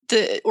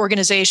the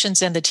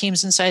organizations and the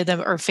teams inside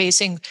them are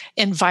facing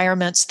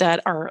environments that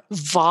are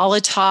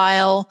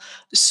volatile.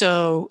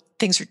 So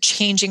things are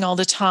changing all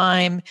the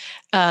time.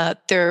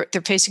 They're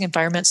facing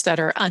environments that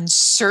are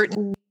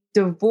uncertain.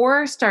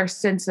 Divorced our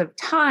sense of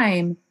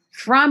time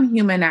from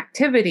human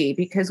activity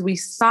because we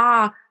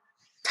saw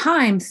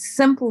time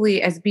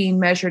simply as being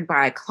measured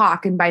by a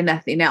clock and by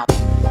nothing else.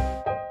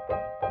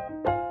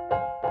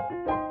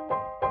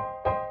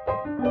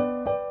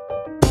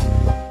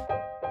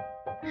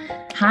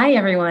 Hi,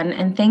 everyone,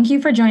 and thank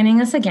you for joining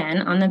us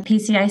again on the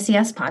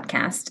PCICS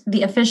podcast,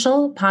 the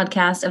official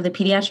podcast of the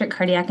Pediatric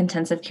Cardiac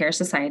Intensive Care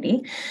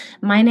Society.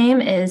 My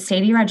name is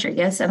Sadie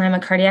Rodriguez, and I'm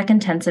a cardiac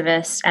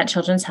intensivist at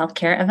Children's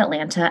Healthcare of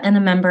Atlanta and a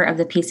member of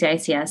the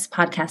PCICS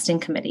podcasting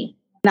committee.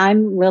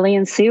 I'm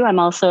Lillian Sue. I'm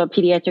also a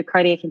pediatric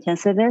cardiac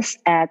intensivist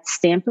at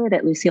Stanford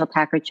at Lucile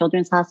Packard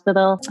Children's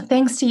Hospital.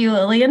 Thanks to you,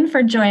 Lillian,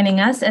 for joining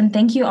us. And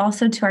thank you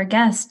also to our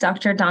guests,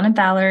 Dr. Donna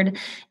Ballard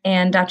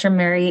and Dr.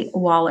 Mary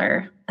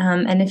Waller.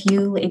 And if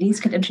you ladies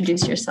could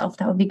introduce yourself,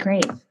 that would be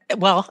great.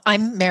 Well,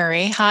 I'm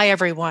Mary. Hi,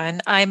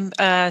 everyone. I'm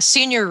a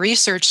senior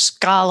research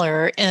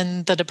scholar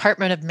in the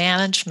Department of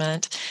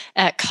Management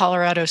at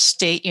Colorado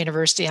State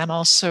University. I'm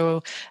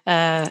also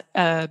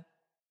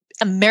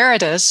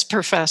emeritus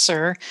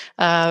professor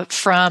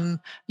from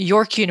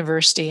York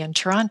University in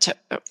Toronto.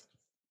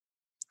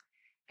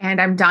 And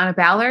I'm Donna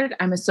Ballard.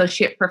 I'm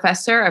associate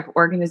professor of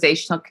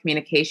organizational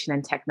communication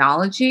and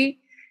technology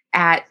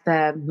at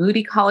the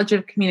Moody College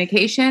of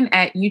Communication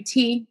at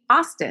UT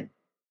Austin.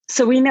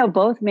 So we know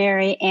both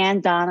Mary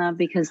and Donna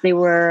because they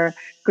were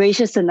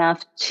gracious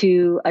enough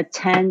to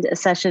attend a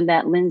session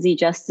that Lindsay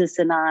Justice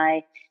and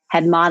I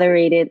had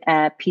moderated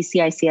at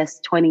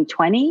PCICS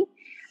 2020.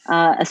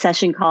 A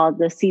session called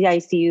The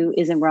CICU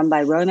Isn't Run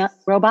by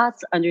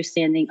Robots,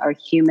 Understanding Our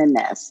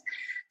Humanness.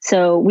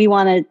 So we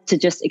wanted to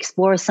just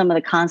explore some of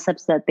the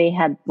concepts that they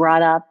had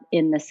brought up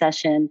in the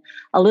session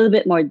a little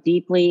bit more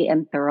deeply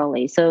and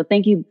thoroughly. So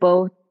thank you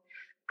both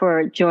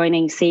for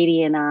joining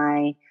Sadie and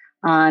I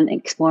on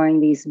exploring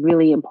these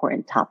really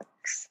important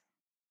topics.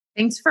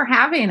 Thanks for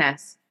having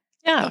us.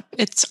 Yeah,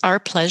 it's our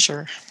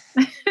pleasure.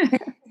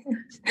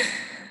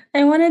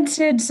 I wanted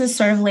to just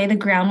sort of lay the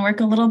groundwork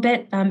a little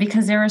bit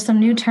because there were some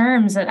new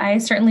terms that I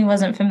certainly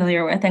wasn't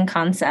familiar with and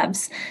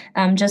concepts,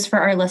 just for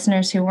our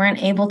listeners who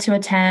weren't able to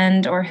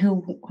attend or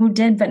who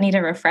did but need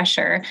a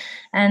refresher.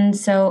 And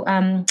so,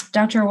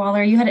 Dr.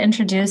 Waller, you had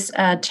introduced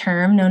a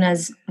term known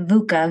as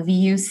VUCA,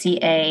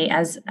 V-U-C-A,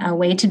 as a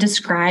way to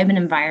describe an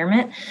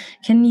environment.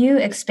 Can you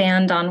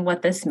expand on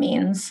what this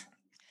means?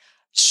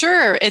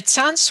 Sure. It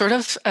sounds sort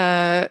of,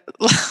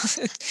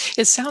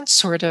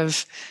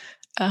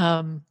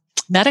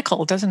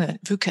 medical, doesn't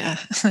it?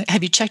 VUCA.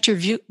 Have you checked your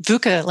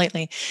VUCA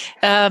lately?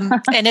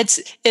 And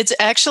it's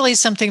actually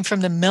something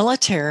from the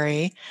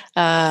military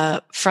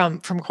from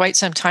quite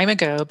some time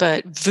ago.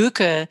 But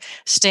VUCA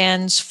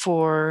stands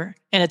for,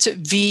 and it's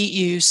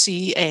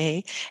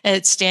VUCA, and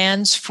it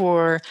stands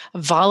for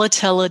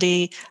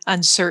volatility,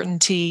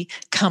 uncertainty,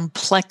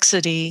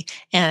 complexity,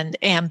 and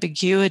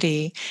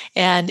ambiguity.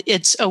 And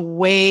it's a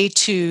way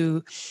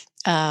to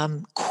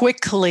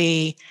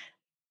quickly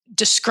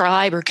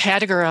describe or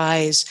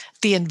categorize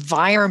the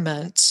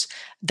environments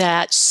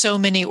that so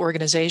many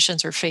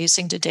organizations are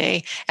facing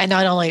today. And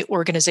not only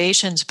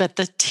organizations, but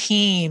the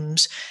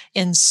teams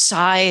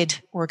inside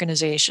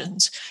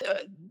organizations.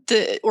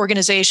 The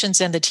organizations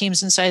and the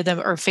teams inside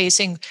them are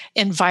facing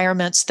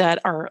environments that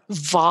are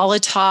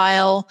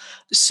volatile.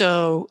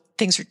 So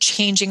things are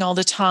changing all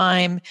the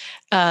time.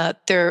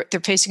 They're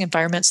facing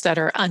environments that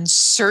are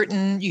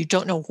uncertain. You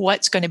don't know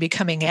what's going to be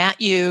coming at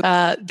you.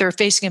 They're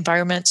facing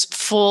environments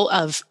full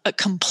of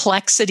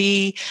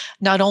complexity.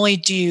 Not only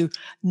do you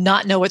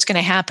not know what's going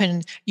to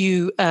happen,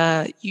 you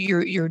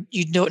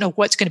don't know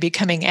what's going to be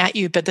coming at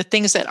you, but the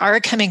things that are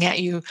coming at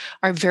you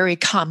are very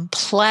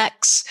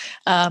complex.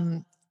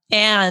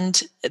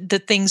 And the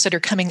things that are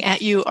coming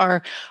at you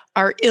are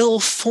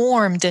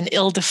ill-formed and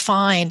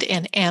ill-defined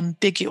and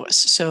ambiguous.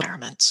 So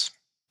environments.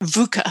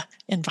 VUCA.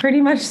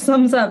 Pretty much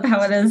sums up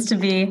how it is to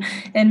be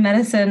in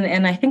medicine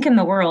and I think in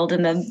the world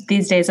in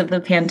these days of the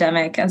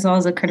pandemic, as well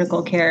as a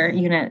critical care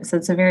unit. So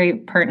it's a very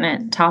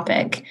pertinent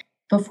topic.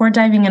 Before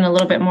diving in a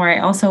little bit more, I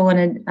also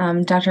wanted,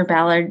 Dr.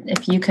 Ballard,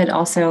 if you could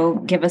also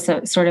give us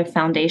a sort of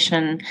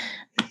foundational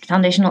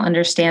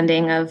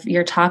understanding of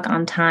your talk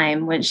on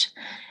time, which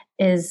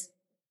is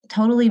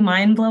totally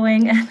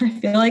mind-blowing, and I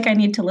feel like I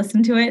need to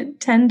listen to it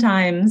 10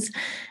 times.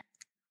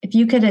 If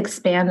you could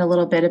expand a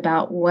little bit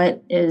about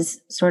what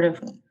is sort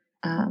of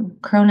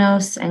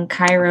Chronos and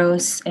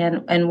Kairos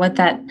and what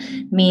that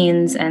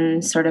means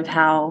and sort of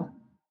how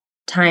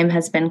time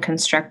has been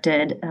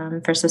constructed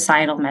for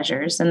societal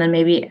measures. And then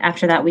maybe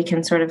after that, we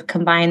can sort of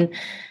combine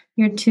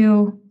your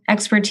two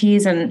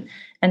expertise and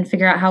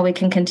figure out how we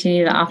can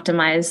continue to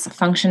optimize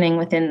functioning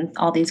within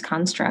all these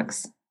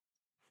constructs.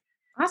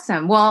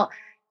 Awesome. Well,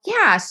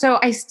 yeah. So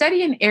I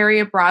study an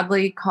area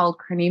broadly called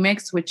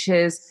chronemics, which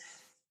is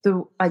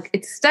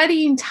it's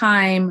studying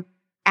time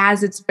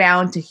as it's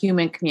bound to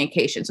human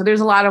communication. So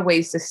there's a lot of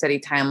ways to study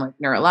time, like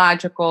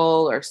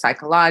neurological or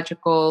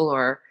psychological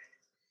or,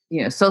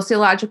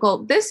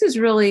 sociological. This is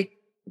really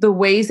the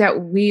ways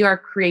that we are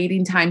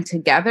creating time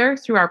together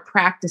through our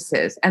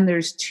practices. And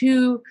there's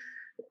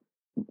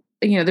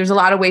there's a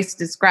lot of ways to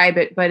describe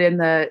it, but in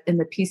the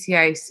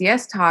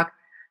PCICS talk,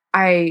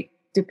 I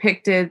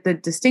depicted the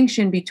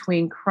distinction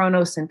between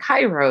Chronos and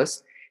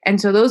Kairos.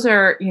 And so those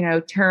are,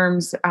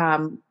 terms,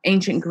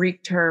 ancient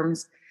Greek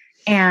terms.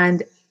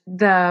 And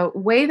the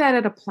way that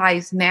it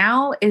applies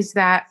now is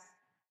that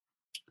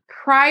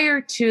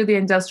prior to the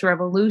Industrial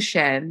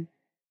Revolution,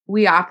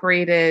 we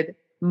operated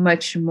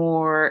much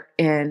more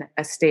in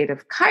a state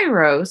of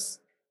Kairos.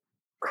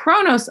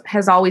 Chronos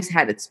has always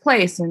had its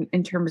place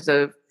in terms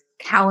of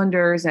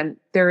calendars, and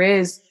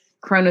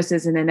Chronos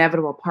is an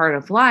inevitable part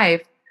of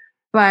life.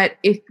 But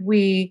if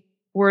we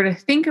were to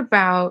think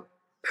about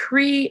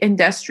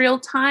pre-industrial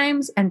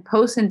times and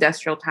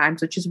post-industrial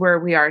times, which is where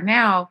we are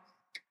now,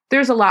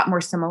 there's a lot more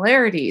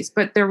similarities.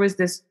 But there was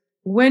this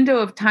window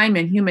of time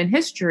in human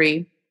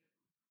history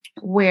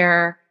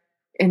which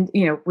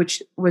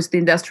was the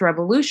Industrial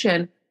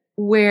Revolution,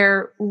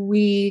 where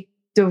we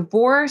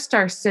divorced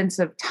our sense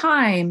of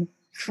time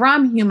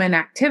from human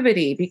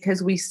activity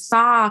because we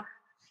saw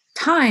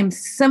time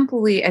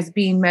simply as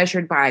being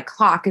measured by a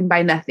clock and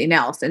by nothing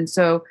else. And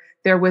so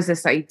there was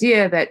this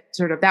idea that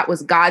that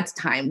was God's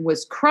time,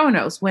 was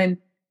Chronos, when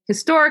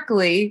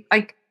historically,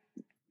 like,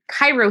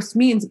 Kairos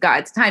means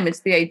God's time. It's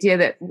the idea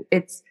that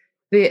it's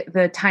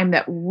the time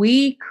that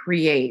we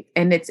create,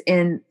 and it's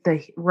in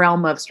the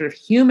realm of sort of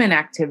human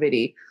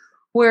activity.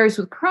 Whereas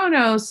with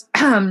Chronos,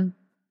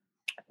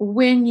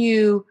 when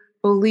you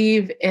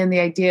believe in the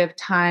idea of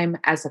time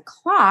as a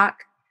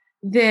clock,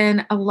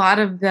 then a lot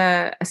of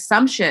the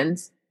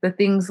assumptions, the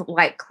things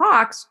like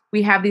clocks,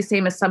 we have these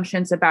same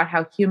assumptions about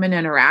how human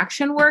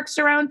interaction works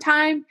around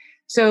time.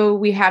 So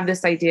we have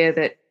this idea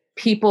that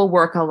people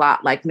work a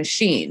lot like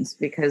machines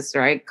because,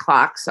 right,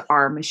 clocks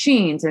are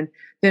machines. And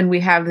then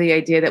we have the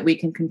idea that we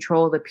can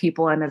control the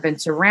people and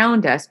events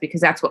around us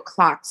because that's what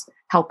clocks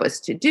help us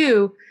to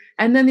do.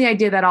 And then the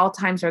idea that all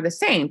times are the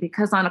same,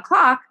 because on a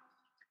clock,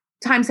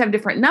 times have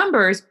different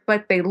numbers,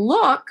 but they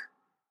look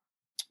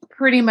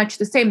pretty much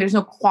the same. There's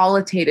no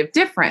qualitative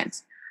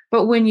difference.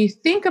 But when you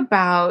think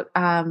about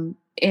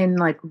in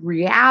like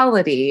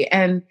reality,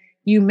 and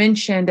you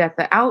mentioned at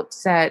the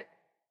outset,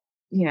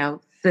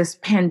 this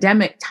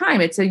pandemic time,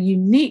 it's a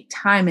unique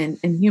time in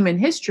human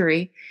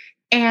history.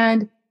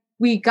 And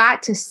we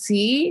got to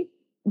see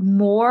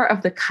more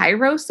of the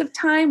Kairos of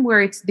time,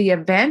 where it's the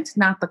event,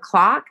 not the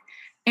clock.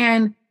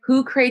 And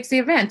who creates the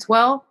events?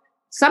 Well,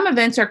 some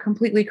events are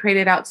completely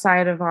created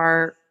outside of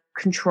our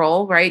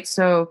control, right?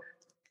 So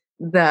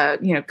the,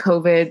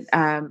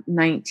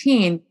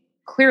 COVID-19,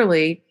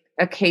 clearly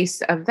a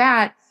case of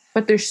that,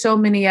 but there's so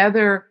many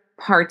other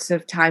parts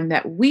of time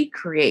that we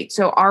create.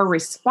 So our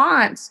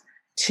response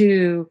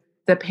to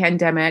the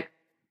pandemic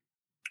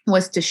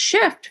was to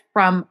shift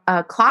from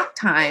a clock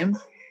time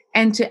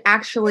and to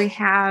actually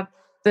have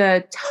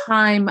the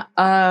time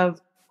of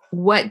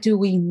what do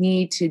we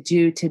need to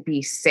do to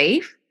be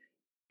safe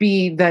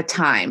be the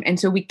time. And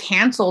so we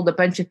canceled a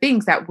bunch of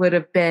things that would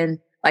have been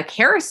like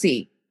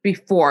heresy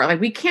before. Like,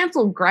 we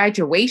canceled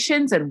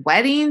graduations and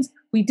weddings.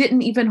 We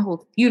didn't even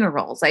hold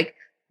funerals. Like,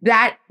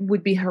 that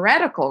would be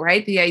heretical,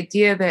 right? The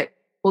idea that,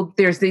 well,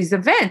 there's these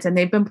events and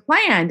they've been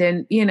planned,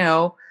 and,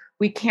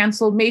 we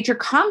canceled major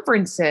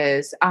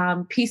conferences.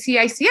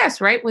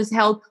 PCICS, right, was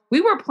held. We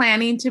were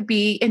planning to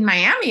be in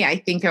Miami, I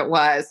think it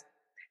was.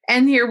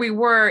 And here we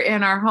were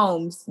in our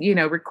homes,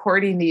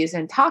 recording these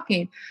and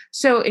talking.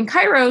 So in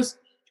Kairos,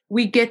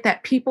 we get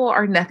that people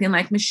are nothing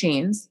like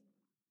machines,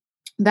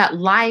 that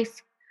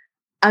life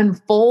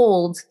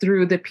unfolds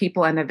through the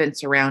people and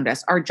events around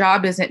us. Our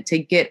job isn't to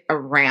get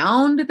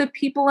around the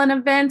people and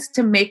events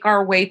to make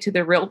our way to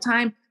the real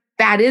time.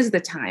 That is the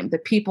time. The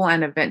people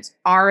and events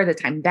are the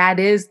time. That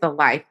is the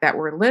life that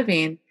we're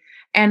living.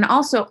 And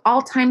also,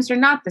 all times are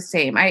not the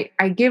same.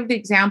 I give the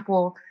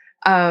example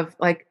of,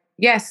 like,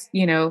 yes,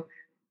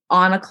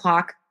 on a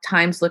clock,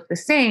 times look the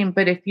same.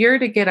 But if you're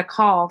to get a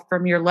call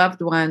from your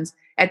loved ones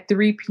at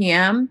 3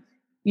 p.m.,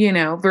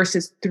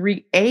 versus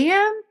 3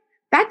 a.m.,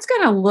 that's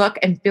going to look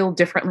and feel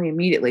differently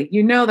immediately.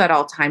 That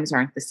all times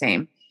aren't the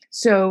same.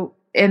 So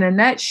in a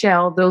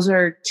nutshell, those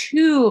are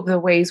two of the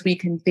ways we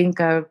can think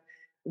of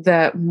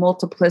the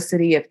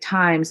multiplicity of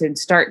times and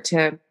start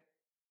to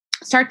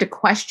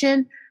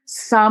question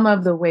some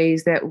of the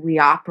ways that we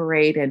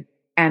operate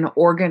and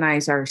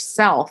organize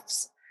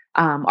ourselves,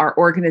 our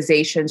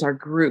organizations, our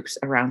groups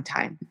around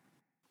time.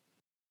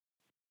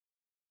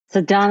 So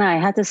Donna, I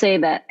have to say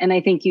that, and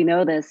I think you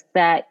know this,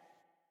 that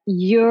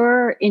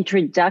your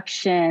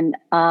introduction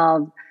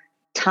of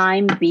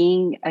time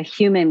being a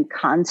human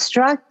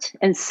construct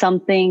and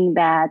something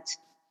that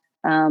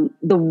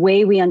the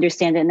way we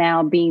understand it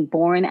now, being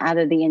born out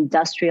of the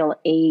industrial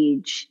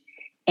age,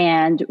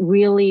 and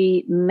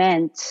really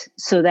meant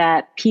so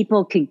that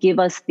people could give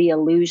us the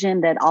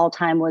illusion that all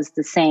time was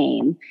the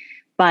same.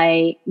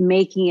 by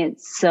making it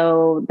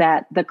so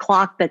that the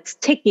clock that's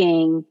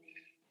ticking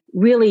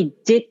really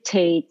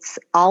dictates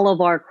all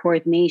of our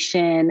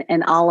coordination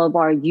and all of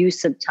our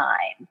use of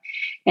time.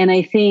 And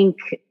I think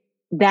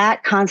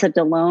that concept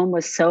alone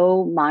was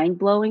so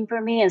mind-blowing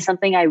for me, and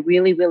something I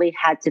really, really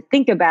had to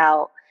think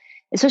about,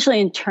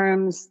 especially in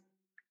terms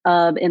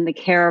of in the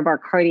care of our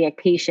cardiac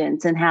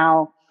patients, and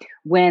how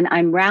when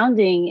I'm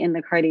rounding in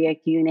the cardiac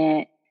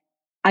unit,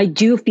 I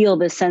do feel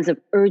this sense of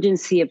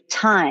urgency of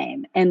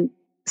time. And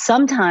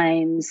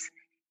sometimes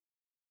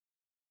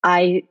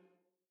I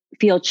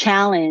feel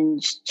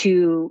challenged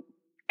to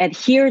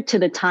adhere to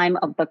the time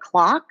of the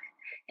clock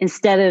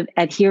instead of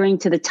adhering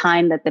to the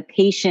time that the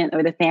patient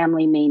or the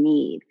family may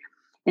need.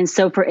 And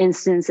so, for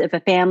instance, if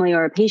a family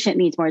or a patient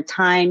needs more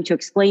time to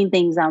explain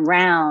things on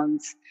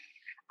rounds,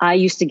 I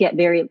used to get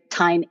very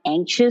time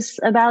anxious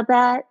about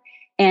that.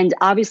 And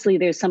obviously,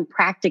 there's some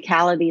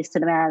practicalities to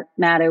the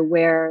matter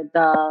where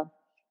the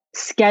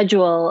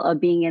schedule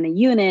of being in a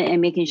unit and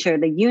making sure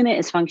the unit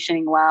is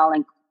functioning well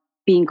and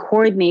being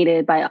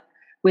coordinated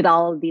with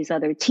all of these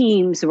other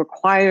teams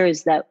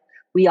requires that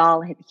we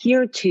all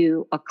adhere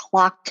to a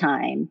clock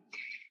time.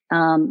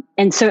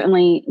 And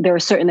certainly there are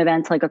certain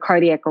events like a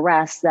cardiac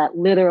arrest that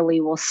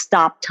literally will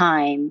stop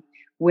time,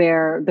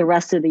 where the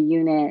rest of the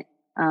unit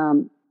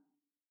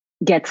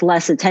gets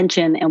less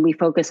attention and we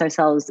focus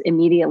ourselves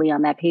immediately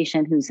on that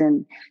patient who's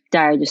in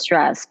dire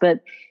distress.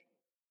 But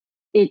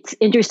it's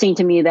interesting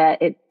to me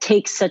that it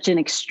takes such an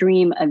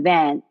extreme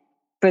event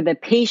for the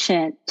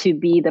patient to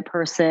be the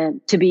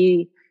person to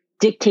be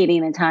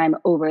dictating the time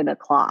over the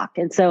clock.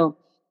 And so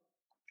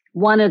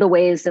one of the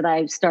ways that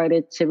I've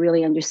started to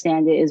really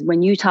understand it is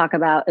when you talk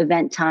about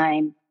event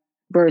time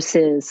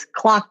versus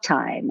clock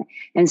time.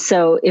 And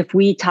so if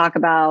we talk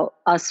about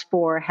us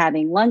four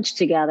having lunch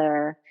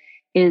together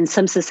in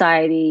some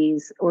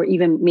societies, or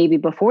even maybe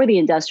before the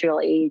industrial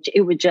age,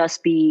 it would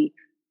just be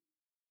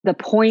the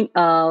point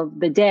of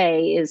the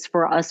day is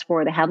for us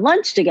four to have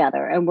lunch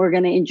together, and we're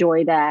going to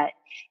enjoy that.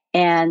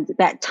 And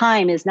that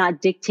time is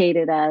not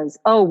dictated as,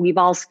 oh, we've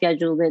all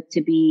scheduled it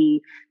to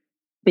be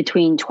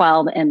between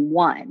 12 and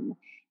 1.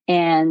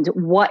 And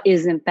what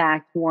is in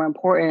fact more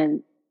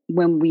important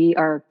when we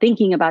are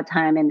thinking about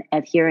time and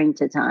adhering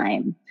to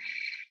time.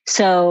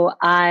 So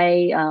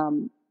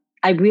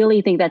I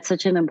really think that's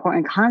such an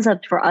important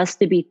concept for us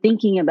to be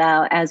thinking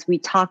about as we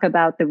talk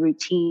about the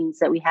routines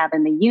that we have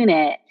in the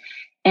unit,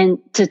 and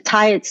to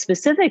tie it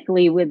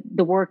specifically with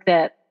the work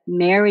that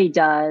Mary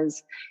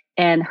does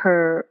and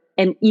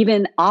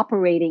even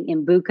operating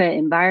in VUCA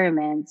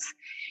environments.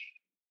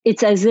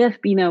 It's as if,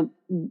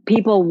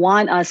 people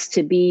want us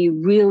to be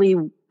really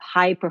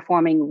high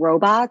performing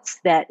robots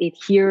that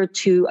adhere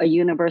to a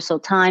universal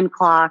time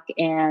clock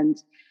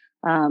and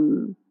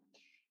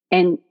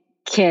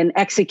can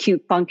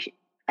execute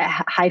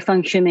high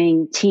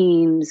functioning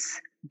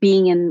teams,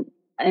 being in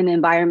an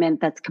environment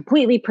that's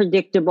completely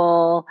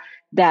predictable,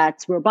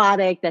 that's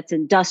robotic, that's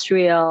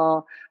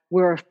industrial.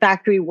 We're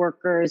factory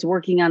workers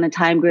working on a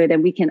time grid,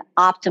 and we can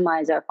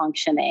optimize our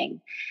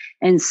functioning.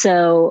 And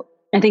so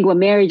I think what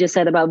Mary just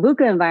said about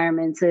VUCA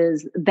environments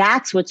is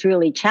that's what's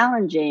really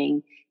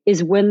challenging,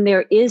 is when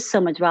there is so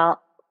much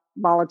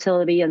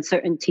volatility,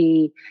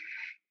 uncertainty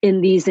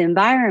in these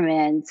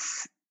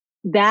environments,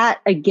 that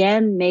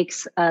again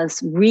makes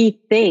us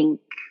rethink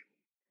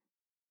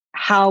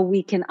how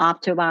we can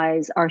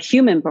optimize our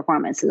human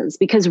performances,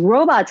 because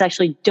robots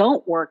actually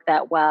don't work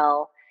that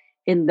well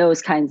in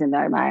those kinds of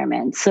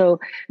environments. So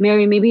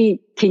Mary, maybe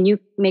can you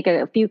make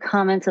a few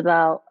comments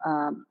about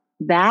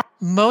that?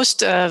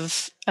 Most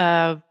of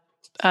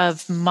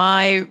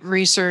my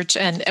research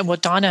and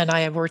what Donna and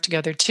I have worked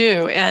together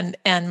too, and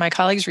my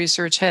colleagues'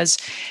 research has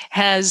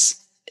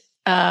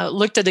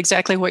looked at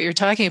exactly what you're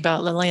talking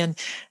about, Lillian.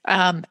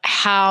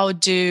 How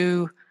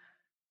do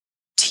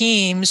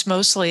teams,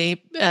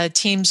 mostly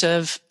teams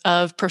of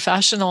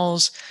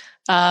professionals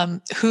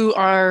who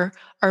are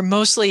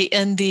mostly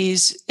in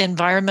these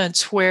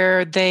environments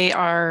where they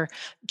are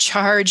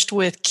charged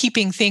with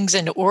keeping things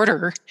in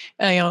order,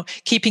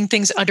 keeping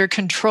things under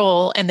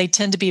control, and they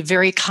tend to be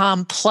very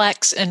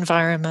complex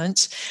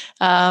environments,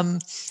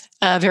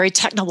 very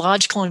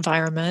technological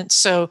environments.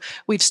 So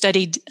we've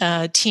studied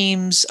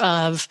teams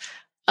of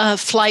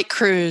flight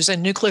crews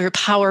and nuclear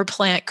power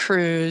plant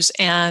crews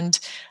and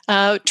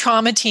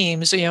trauma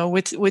teams,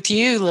 with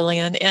you,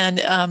 Lillian,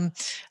 and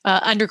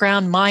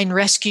underground mine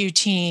rescue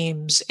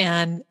teams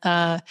and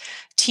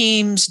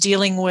teams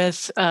dealing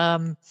with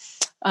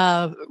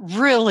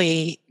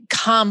really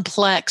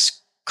complex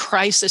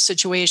crisis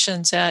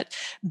situations at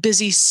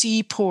busy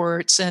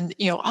seaports and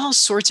all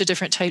sorts of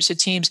different types of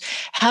teams.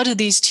 How do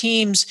these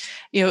teams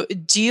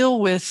deal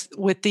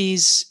with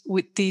these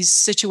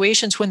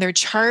situations when they're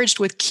charged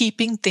with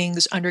keeping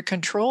things under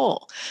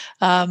control?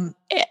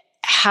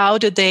 How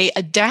do they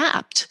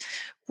adapt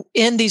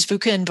in these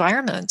VUCA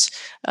environments?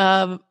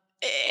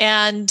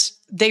 And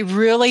they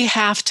really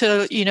have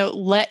to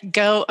let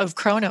go of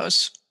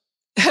Chronos.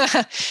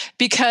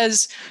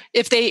 Because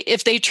if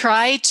they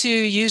try to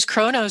use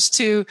Chronos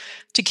to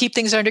keep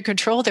things under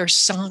control, they're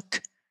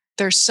sunk.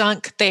 They're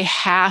sunk. They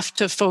have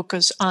to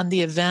focus on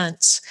the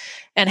events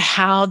and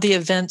how the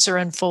events are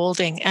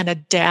unfolding and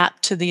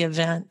adapt to the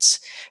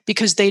events,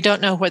 because they don't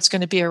know what's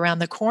going to be around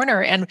the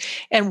corner. And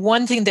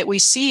one thing that we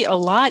see a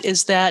lot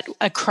is that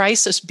a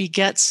crisis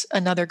begets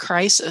another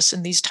crisis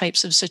in these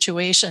types of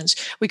situations.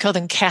 We call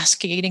them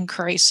cascading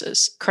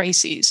crises.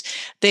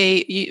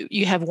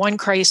 You have one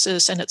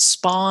crisis and it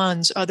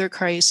spawns other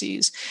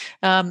crises.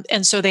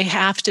 And so they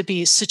have to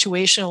be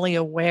situationally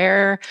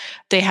aware.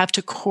 They have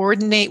to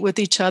coordinate with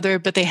each other,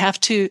 but they have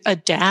to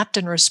adapt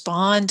and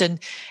respond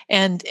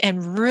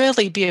and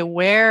really be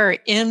aware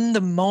in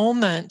the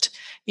moment,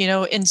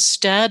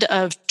 instead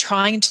of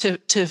trying to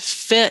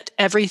fit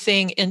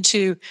everything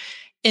into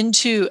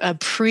a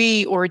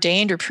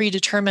preordained or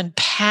predetermined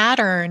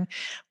pattern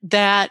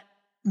that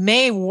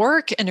may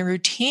work in a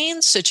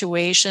routine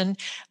situation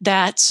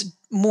that's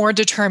more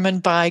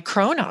determined by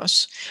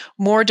Chronos,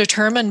 more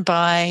determined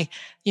by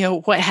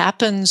what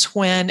happens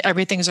when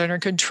everything's under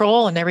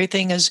control and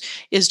everything is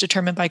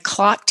determined by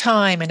clock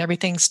time and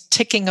everything's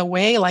ticking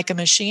away like a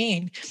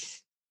machine.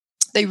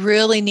 They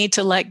really need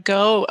to let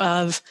go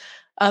of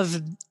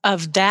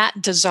that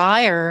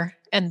desire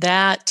and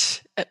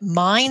that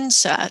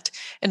mindset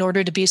in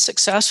order to be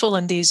successful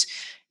in these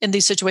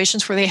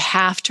situations where they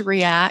have to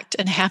react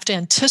and have to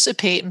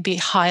anticipate and be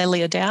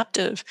highly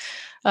adaptive.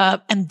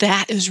 And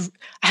that is,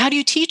 how do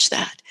you teach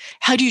that?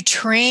 How do you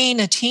train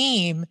a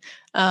team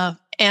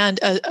and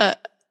a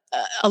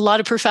lot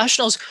of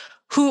professionals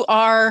who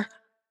are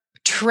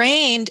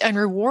trained and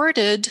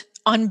rewarded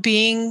on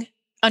being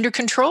under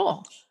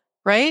control?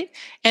 Right?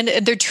 And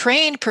they're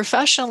trained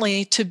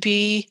professionally to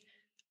be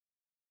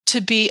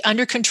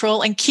under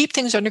control and keep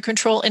things under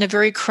control in a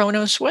very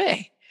Chronos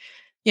way.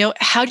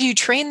 How do you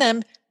train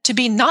them to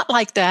be not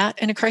like that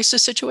in a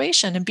crisis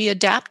situation and be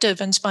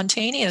adaptive and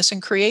spontaneous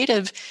and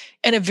creative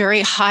in a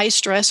very high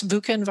stress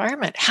VUCA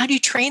environment? How do you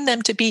train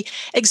them to be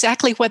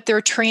exactly what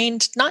they're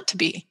trained not to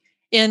be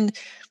in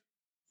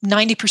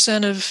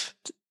 90% of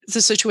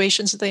the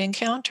situations that they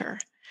encounter?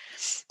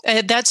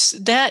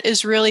 That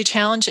is really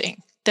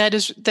challenging.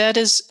 It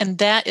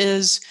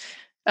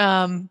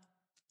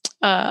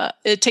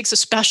takes a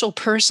special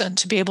person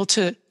to be able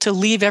to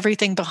leave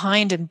everything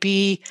behind and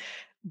be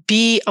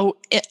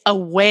a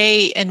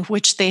way in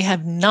which they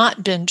have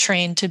not been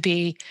trained to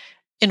be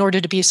in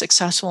order to be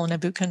successful in a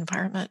VUCA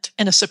environment,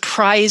 in a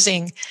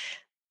surprising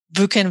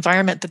VUCA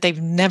environment that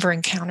they've never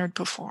encountered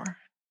before.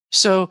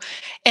 So,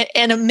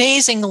 and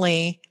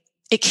amazingly,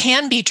 it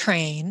can be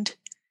trained,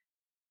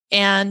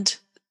 and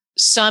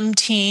some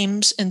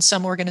teams and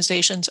some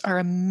organizations are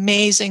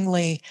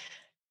amazingly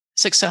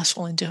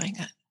successful in doing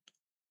it.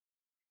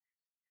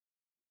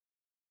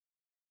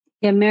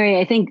 Yeah, Mary,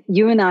 I think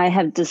you and I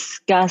have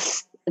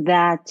discussed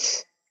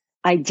that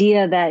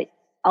idea that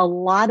a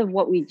lot of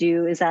what we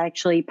do is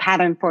actually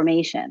pattern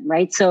formation,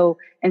 right? So,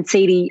 and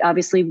Sadie,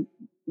 obviously,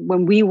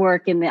 when we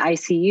work in the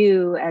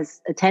ICU as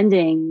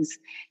attendings,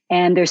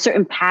 and there's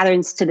certain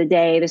patterns to the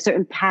day, there's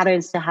certain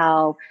patterns to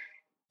how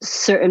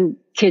certain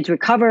kids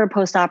recover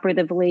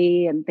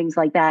post-operatively and things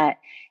like that.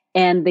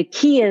 And the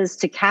key is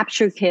to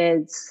capture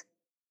kids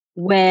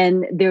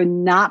when they're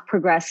not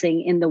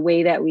progressing in the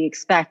way that we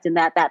expect, and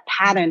that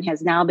pattern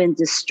has now been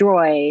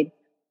destroyed,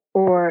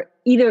 or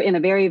either in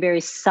a very,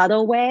 very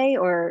subtle way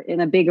or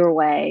in a bigger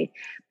way.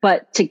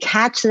 But to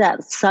catch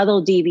that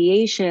subtle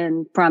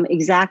deviation from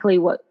exactly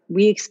what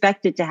we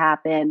expected to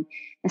happen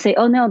and say,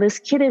 oh no, this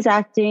kid is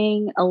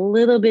acting a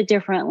little bit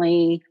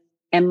differently,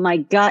 and my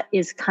gut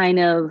is kind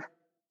of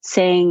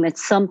saying that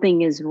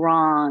something is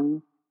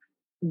wrong.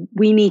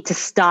 We need to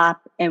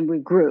stop and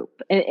regroup.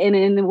 And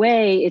in a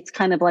way, it's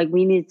kind of like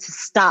we need to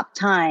stop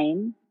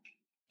time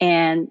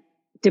and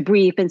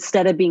debrief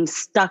instead of being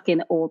stuck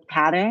in old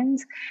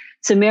patterns.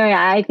 So, Mary,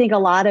 I think a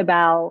lot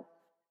about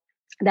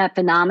that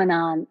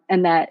phenomenon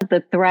and that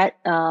the threat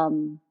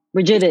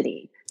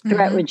rigidity,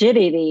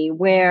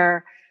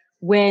 where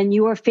when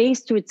you are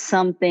faced with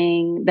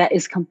something that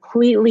is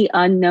completely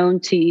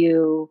unknown to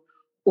you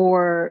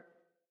or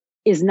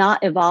is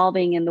not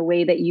evolving in the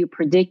way that you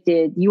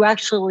predicted, you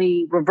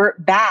actually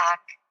revert back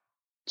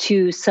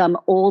to some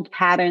old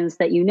patterns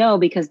that you know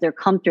because they're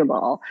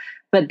comfortable.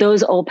 But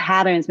those old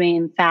patterns may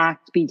in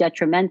fact be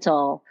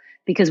detrimental,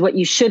 because what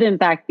you should in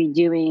fact be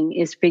doing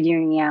is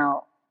figuring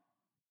out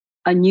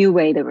a new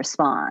way to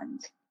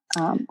respond.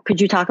 Could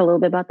you talk a little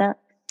bit about that?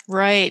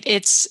 Right.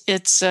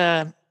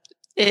 There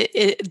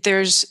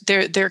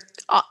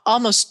are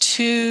almost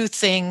two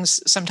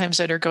things sometimes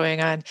that are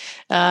going on.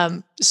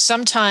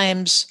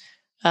 Sometimes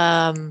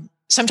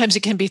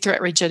it can be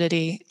threat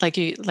rigidity, like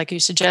you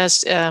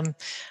suggest. And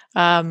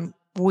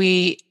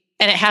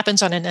it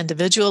happens on an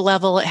individual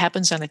level. It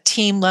happens on a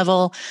team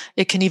level.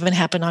 It can even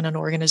happen on an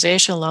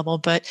organizational level.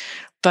 But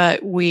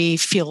we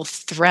feel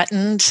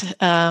threatened.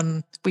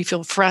 We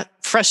feel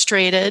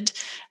frustrated,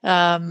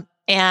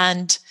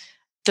 and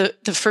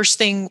the first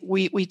thing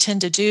we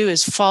tend to do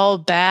is fall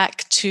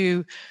back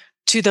to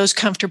those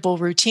comfortable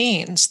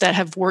routines that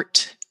have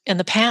worked in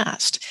the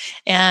past.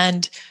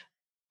 And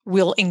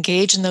will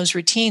engage in those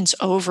routines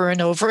over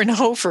and over and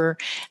over,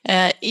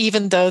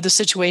 even though the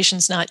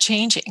situation's not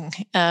changing.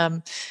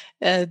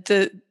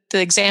 The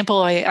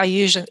example I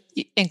use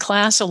in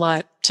class a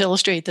lot to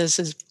illustrate this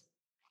is,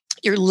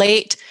 you're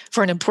late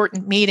for an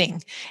important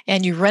meeting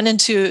and you run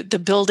into the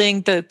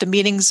building, the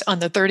meeting's on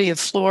the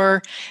 30th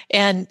floor,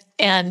 and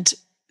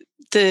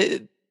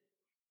the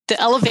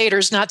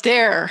elevator's not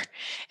there.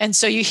 And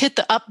so you hit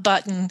the up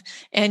button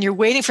and you're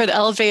waiting for the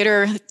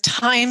elevator,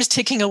 time's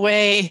ticking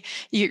away,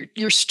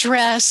 you're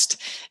stressed,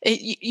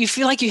 you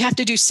feel like you have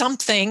to do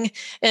something,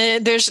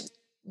 and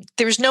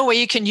there's no way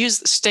you can use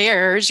the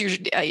stairs. You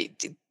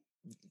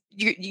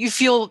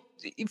feel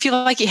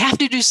like you have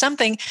to do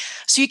something.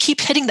 So you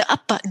keep hitting the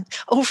up button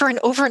over and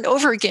over and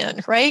over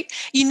again, right?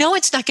 You know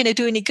it's not going to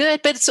do any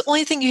good, but it's the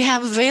only thing you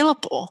have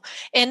available.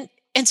 And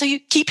so you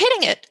keep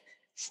hitting it.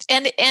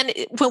 And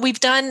when we've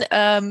done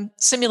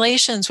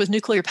simulations with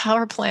nuclear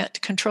power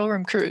plant control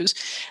room crews,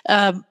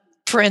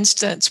 for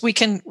instance, we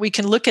can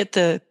look at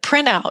the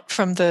printout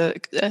from the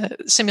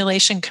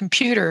simulation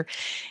computer,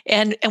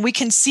 and we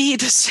can see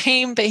the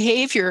same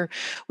behavior.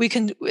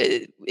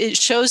 It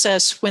shows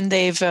us when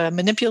they've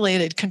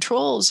manipulated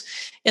controls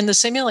in the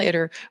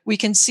simulator. We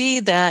can see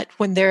that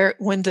when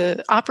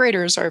the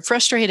operators are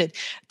frustrated,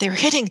 they're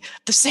hitting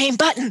the same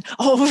button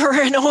over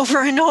and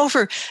over and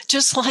over,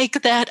 just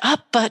like that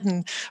up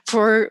button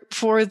for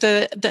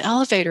the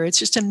elevator. It's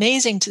just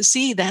amazing to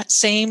see that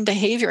same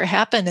behavior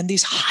happen in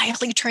these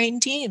highly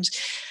trained teams.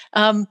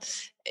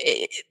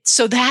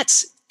 So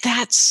that's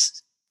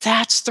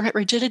threat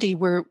rigidity.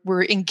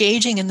 We're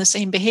engaging in the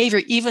same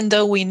behavior, even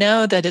though we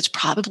know that it's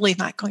probably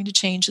not going to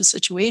change the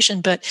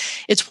situation, but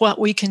it's what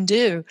we can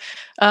do.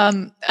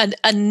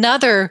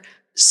 Another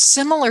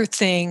similar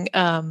thing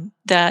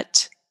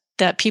that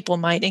people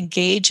might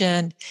engage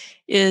in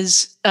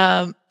is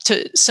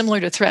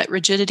similar to threat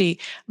rigidity,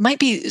 might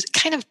be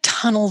kind of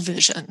tunnel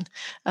vision,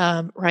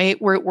 right?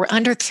 We're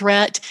under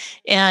threat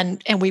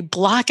and we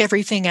block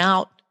everything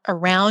out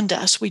around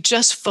us. We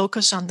just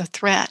focus on the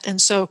threat.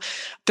 And so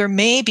there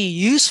may be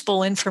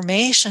useful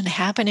information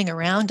happening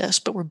around us,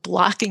 but we're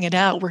blocking it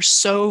out. We're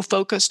so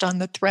focused on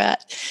the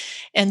threat.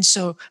 And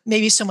so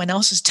maybe someone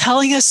else is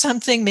telling us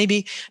something,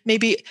 maybe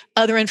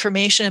other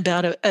information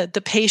about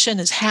the patient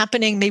is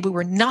happening. Maybe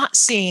we're not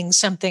seeing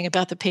something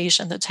about the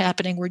patient that's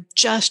happening. We're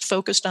just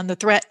focused on the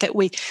threat,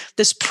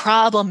 this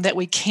problem that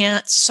we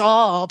can't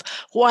solve.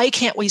 Why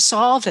can't we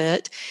solve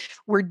it?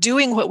 We're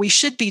doing what we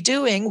should be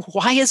doing.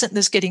 Why isn't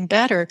this getting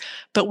better?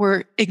 But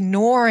we're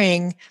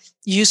ignoring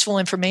useful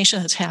information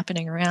that's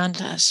happening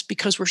around us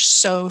because we're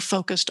so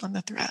focused on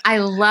the threat.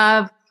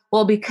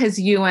 Because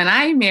you and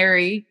I,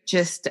 Mary,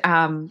 just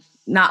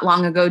not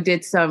long ago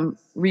did some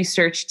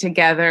research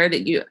together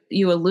that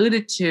you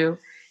alluded to.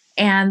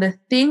 And the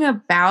thing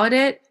about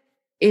it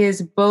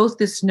is both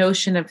this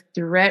notion of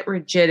threat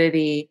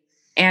rigidity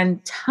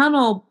and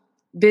tunnel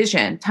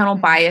vision, tunnel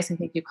bias, I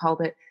think you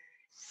called it,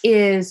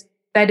 is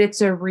that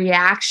it's a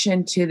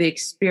reaction to the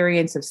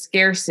experience of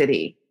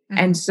scarcity.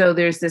 Mm-hmm. And so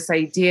there's this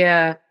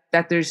idea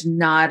that there's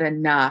not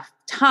enough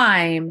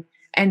time.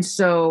 And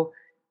so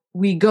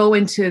we go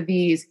into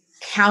these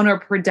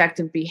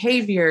counterproductive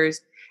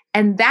behaviors.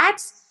 And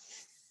that's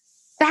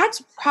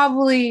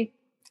probably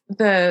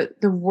the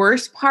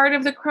worst part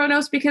of the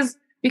Kronos, because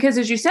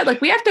as you said, like,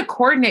 we have to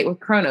coordinate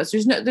with Kronos.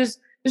 There's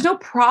no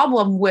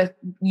problem with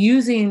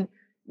using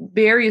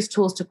various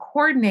tools to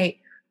coordinate,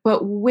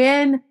 but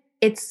when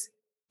it's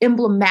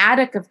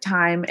emblematic of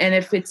time, and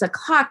if it's a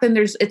clock, then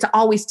it's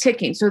always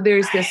ticking. So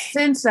there's this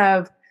sense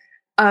of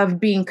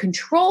being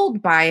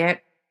controlled by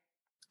it.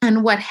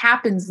 And what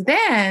happens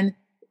then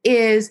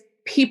is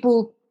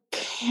people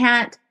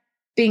can't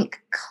think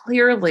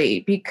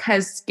clearly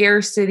because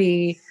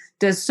scarcity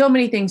does so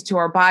many things to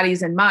our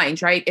bodies and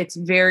minds, right? It's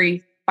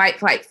very fight,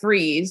 flight,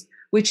 freeze,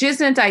 which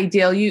isn't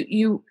ideal.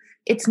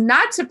 It's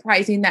not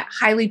surprising that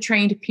highly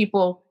trained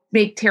people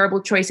make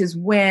terrible choices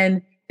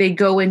when they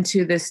go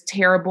into this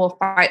terrible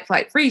fight,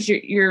 flight, freeze.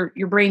 Your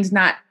brain's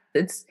not,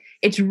 it's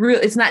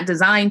not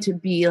designed to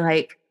be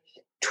like,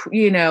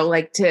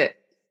 to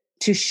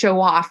show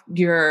off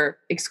your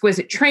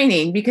exquisite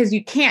training, because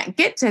you can't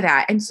get to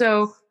that. And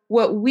so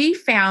what we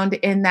found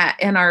in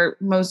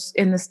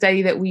the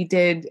study that we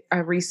did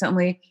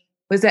recently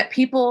was that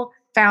people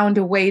found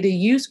a way to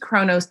use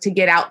Kronos to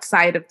get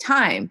outside of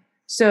time.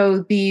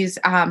 So these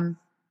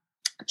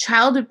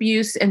child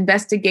abuse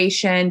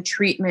investigation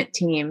treatment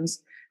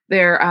teams,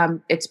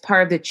 it's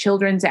part of the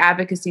Children's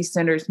Advocacy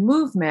Center's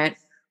movement.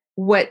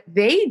 What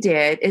they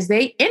did is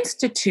they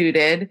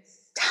instituted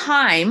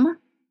time,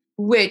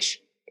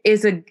 which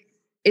is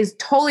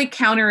totally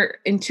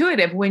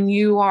counterintuitive when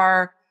you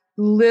are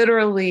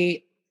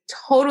literally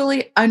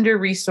totally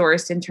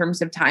under-resourced in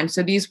terms of time.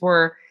 So these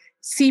were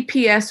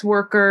CPS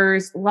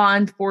workers, law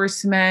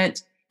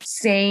enforcement,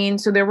 SANE.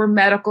 So there were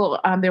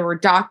there were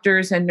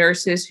doctors and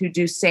nurses who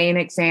do SANE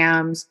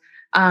exams,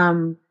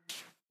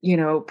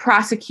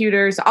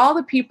 prosecutors, all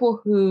the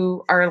people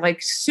who are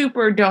like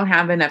don't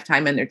have enough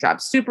time in their job,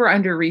 super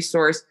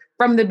under-resourced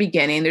from the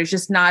beginning. There's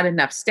just not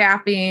enough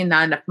staffing,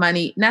 not enough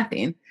money,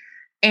 nothing.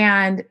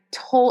 and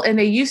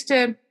they used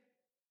to,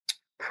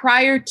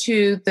 prior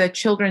to the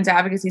Children's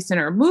Advocacy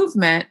Center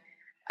movement,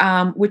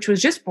 which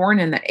was just born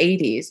in the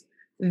 80s,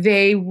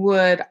 they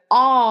would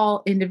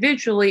all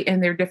individually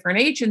in their different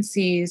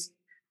agencies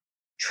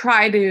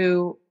try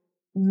to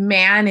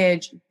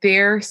manage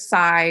their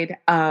side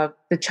of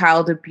the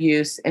child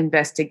abuse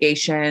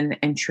investigation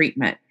and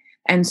treatment.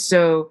 And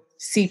so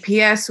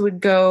CPS would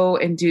go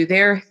and do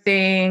their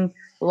thing.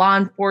 Law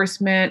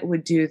enforcement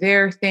would do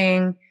their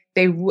thing.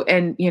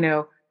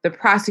 The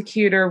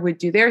prosecutor would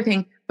do their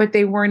thing, but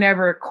they were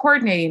never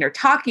coordinating or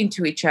talking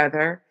to each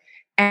other.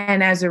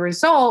 And as a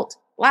result,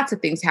 lots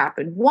of things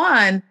happened.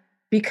 One,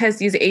 because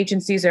these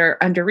agencies are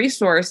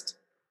under-resourced,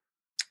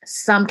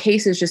 some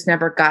cases just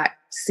never got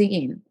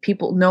seen.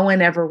 No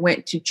one ever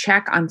went to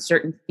check on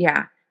certain,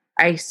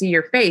 I see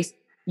your face.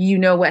 You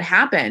know what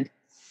happened.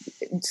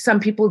 Some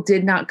people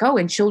did not go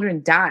and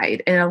children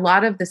died. And a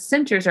lot of the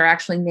centers are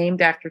actually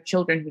named after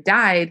children who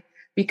died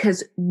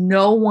because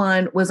no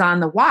one was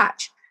on the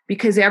watch,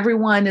 because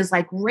everyone is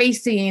like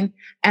racing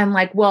and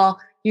like, well,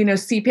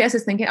 CPS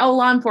is thinking, oh,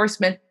 law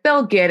enforcement,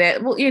 they'll get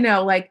it. Well,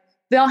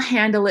 they'll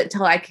handle it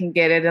till I can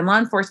get it. And law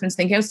enforcement's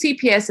thinking, oh,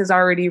 CPS has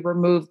already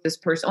removed this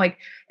person. Like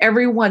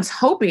everyone's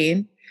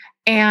hoping,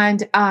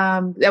 and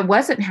that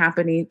wasn't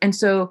happening. And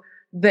so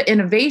the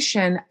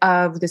innovation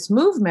of this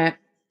movement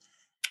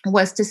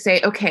was to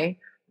say, okay,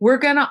 we're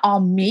going to all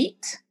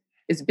meet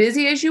as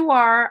busy as you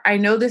are. I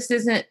know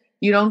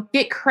you don't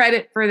get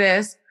credit for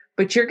this,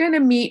 but you're going to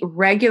meet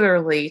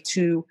regularly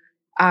to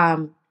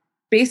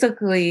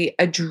basically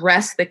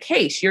address the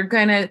case. You're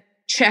going to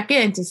check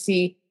in to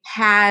see,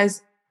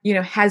 has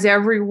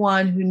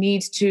everyone who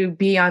needs to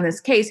be on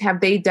this case, have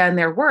they done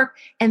their work?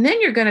 And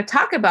then you're going to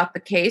talk about the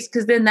case,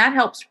 because then that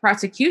helps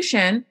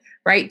prosecution,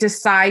 right,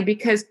 decide,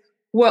 because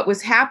what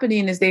was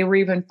happening is they were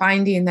even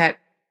finding that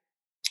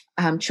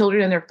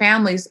children and their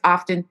families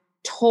often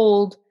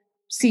told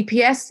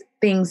CPS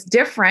things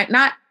different,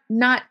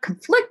 not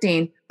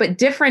conflicting, but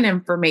different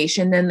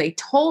information than they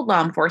told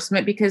law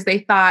enforcement, because they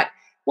thought,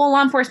 well,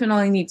 law enforcement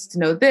only needs to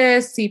know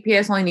this,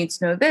 CPS only needs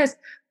to know this.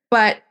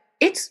 But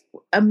it's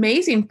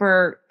amazing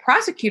for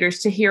prosecutors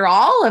to hear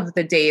all of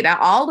the data,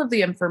 all of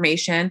the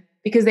information,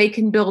 because they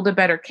can build a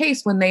better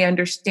case when they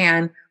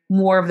understand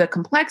more of the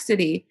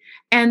complexity.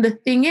 And the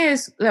thing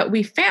is that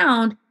we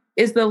found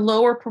is the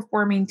lower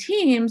performing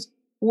teams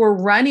were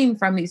running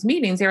from these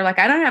meetings. They were like,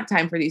 I don't have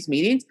time for these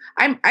meetings.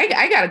 I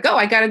gotta go.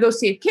 I gotta go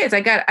save kids. I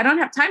don't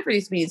have time for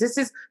these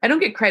meetings. I don't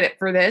get credit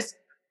for this.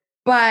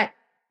 But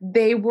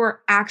they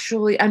were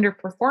actually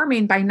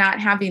underperforming by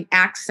not having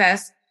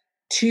access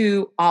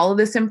to all of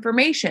this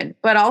information.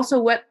 But also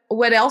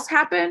what else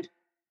happened?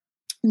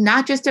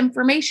 Not just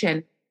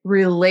information,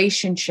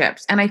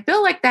 relationships. And I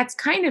feel like that's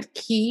kind of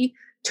key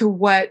to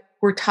what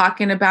we're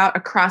talking about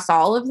across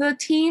all of the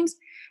teams.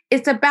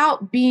 It's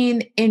about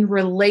being in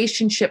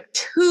relationship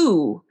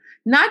to,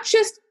 not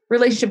just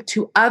relationship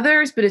to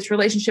others, but it's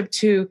relationship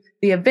to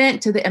the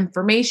event, to the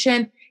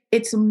information.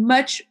 It's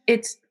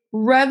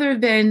rather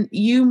than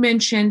you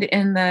mentioned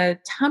in the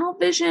tunnel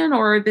vision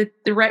or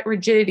the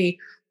rigidity,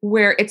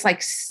 where it's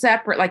like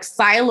separate, like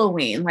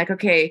siloing, like,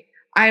 okay,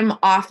 I'm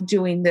off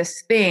doing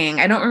this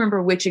thing. I don't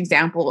remember which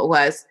example it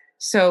was.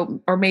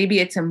 So, or maybe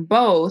it's in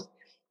both,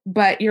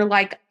 but you're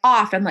like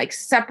off and like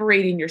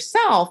separating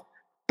yourself.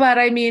 But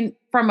I mean,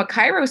 from a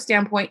Kairos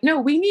standpoint, no,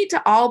 we need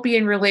to all be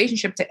in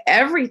relationship to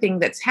everything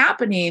that's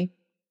happening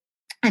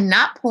and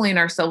not pulling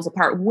ourselves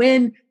apart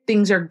when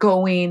things are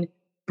going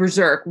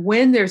berserk.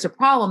 When there's a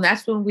problem,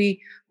 that's when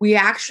we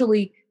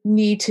actually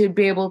need to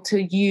be able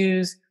to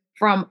use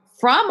from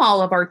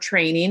all of our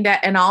training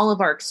and all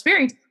of our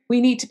experience,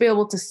 we need to be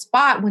able to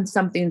spot when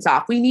something's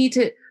off. We need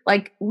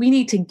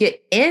to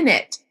get in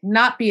it,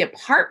 not be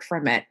apart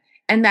from it.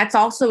 And that's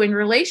also in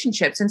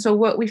relationships. And so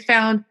what we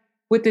found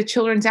with the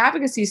Children's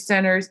Advocacy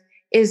Centers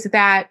is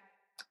that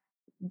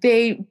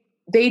they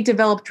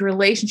developed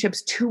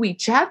relationships to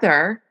each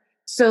other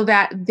so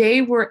that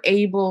they were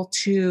able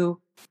to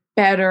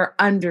better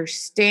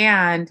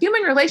understand.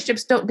 Human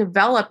relationships don't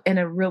develop in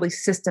a really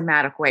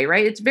systematic way,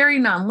 right? It's very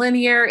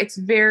nonlinear. It's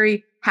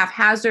very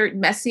haphazard,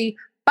 messy.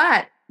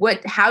 But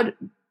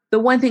the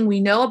one thing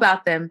we know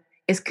about them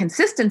is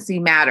consistency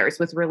matters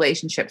with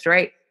relationships,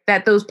 right?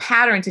 That those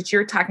patterns that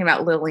you're talking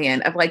about,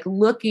 Lillian, of like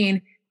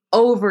looking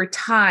over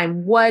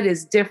time, what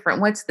is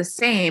different, what's the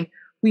same.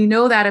 We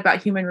know that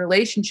about human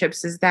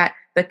relationships is that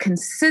the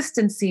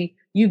consistency,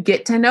 you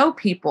get to know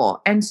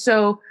people. And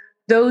so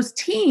those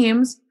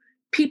teams,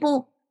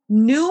 people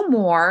knew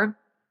more.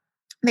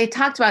 They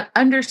talked about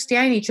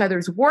understanding each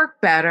other's work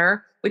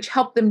better, which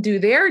helped them do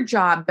their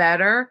job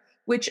better,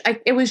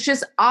 it was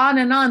just on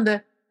and on.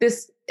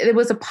 It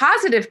was a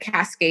positive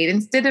cascade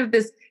instead of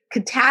this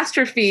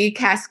catastrophe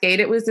cascade.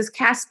 It was this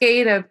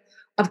cascade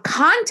of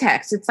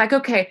context. It's like,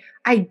 okay,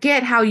 I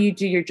get how you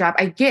do your job.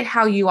 I get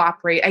how you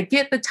operate. I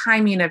get the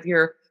timing of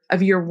your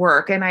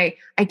work. And I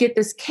get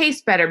this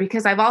case better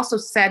because I've also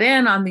sat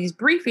in on these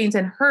briefings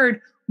and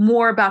heard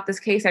more about this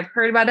case. I've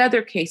heard about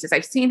other cases.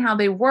 I've seen how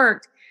they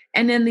worked.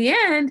 And in the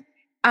end,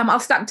 I'll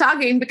stop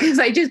talking because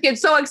I just get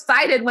so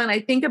excited when I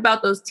think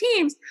about those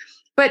teams.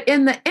 But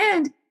in the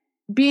end,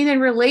 being in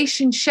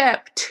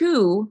relationship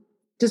to,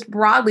 just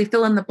broadly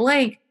fill in the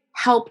blank,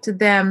 helped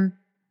them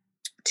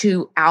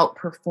to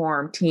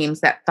outperform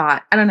teams that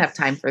thought, I don't have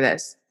time for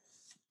this.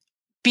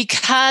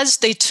 Because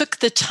they took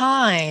the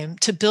time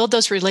to build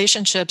those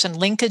relationships and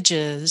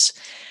linkages,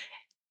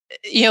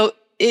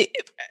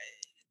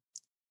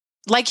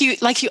 like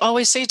you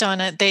always say,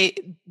 Donna,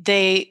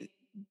 they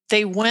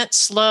went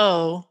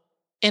slow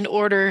in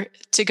order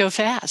to go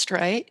fast,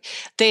 right?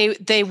 They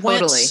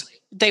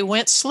Totally.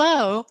 went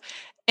slow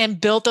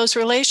and built those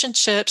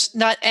relationships,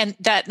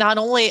 that not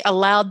only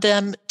allowed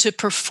them to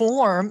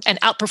perform and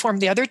outperform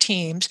the other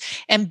teams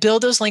and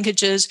build those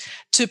linkages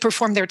to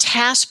perform their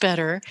tasks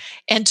better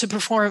and to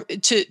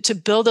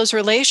build those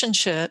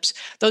relationships.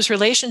 Those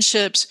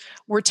relationships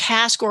were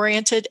task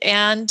oriented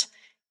and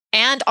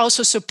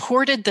also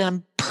supported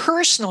them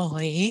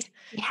personally.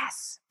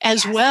 Yes.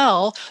 As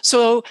well.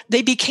 So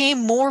they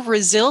became more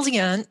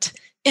resilient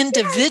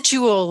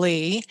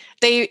individually. Yes.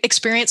 They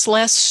experienced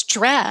less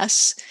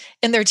stress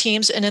in their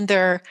teams and in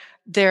their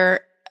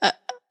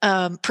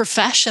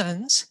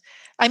professions.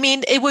 I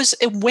mean, it was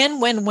a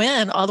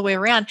win-win-win all the way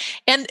around.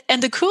 And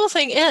the cool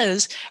thing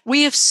is,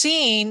 we have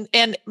seen,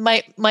 and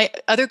my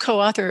other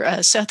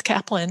co-author, Seth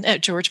Kaplan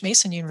at George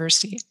Mason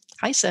University.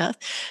 Hi, Seth.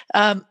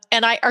 And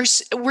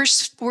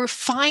we're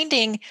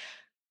finding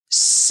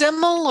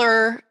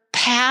similar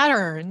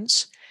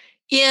patterns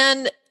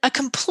in a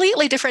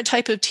completely different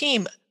type of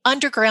team,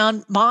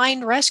 underground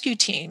mine rescue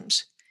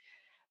teams.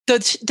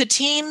 The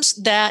teams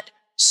that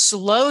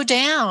slow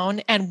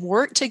down and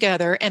work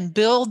together and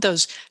build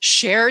those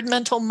shared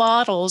mental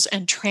models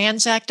and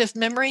transactive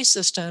memory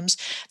systems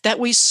that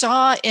we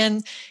saw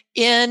in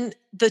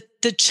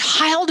the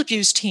child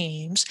abuse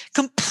teams,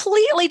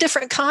 completely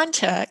different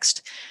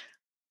context.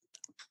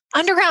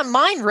 Underground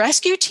mine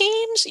rescue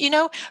teams,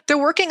 they're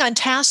working on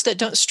tasks that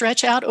don't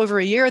stretch out over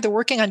a year. They're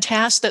working on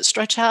tasks that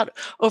stretch out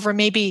over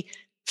maybe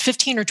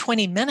 15 or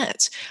 20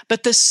 minutes.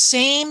 But the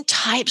same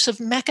types of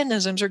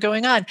mechanisms are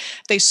going on.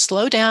 They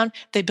slow down.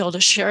 They build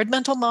a shared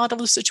mental model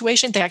of the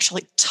situation. They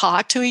actually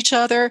talk to each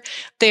other.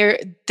 They're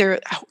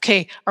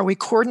okay. Are we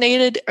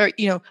coordinated? Or,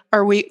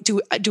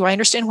 do I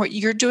understand what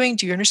you're doing?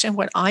 Do you understand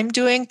what I'm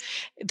doing?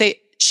 They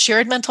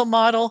shared mental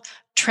model,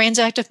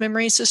 transactive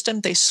memory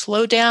system. They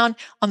slow down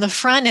on the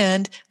front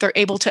end. They're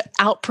able to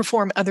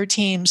outperform other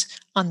teams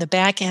on the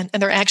back end.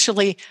 And they're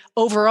actually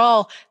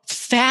overall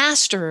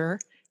faster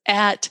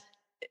at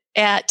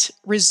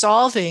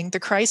resolving the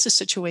crisis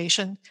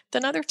situation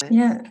than other teams.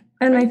 Yeah.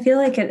 And I feel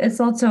like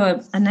it's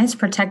also a nice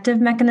protective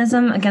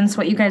mechanism against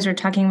what you guys were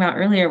talking about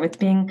earlier with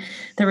being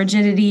the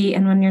rigidity.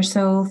 And when you're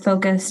so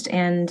focused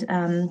and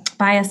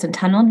biased and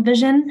tunneled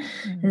vision,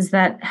 is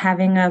that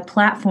having a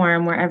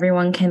platform where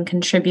everyone can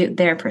contribute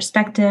their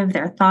perspective,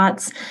 their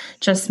thoughts,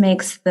 just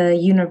makes the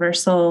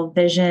universal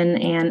vision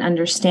and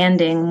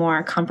understanding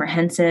more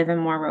comprehensive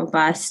and more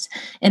robust,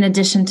 in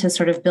addition to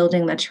sort of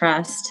building the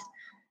trust.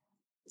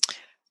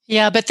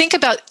 Yeah, but think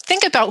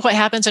about what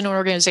happens in an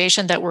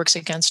organization that works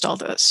against all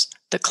this.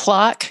 The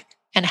clock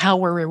and how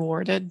we're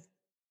rewarded,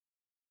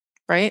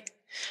 right?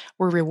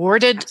 We're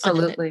rewarded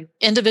Absolutely. on an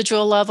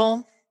individual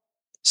level.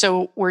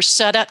 So we're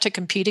set up to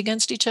compete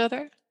against each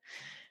other,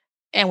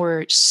 and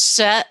we're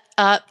set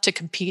up to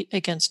compete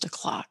against a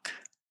clock.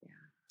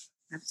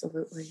 Yeah,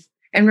 absolutely.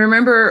 And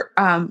remember,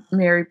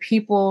 Mary,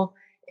 people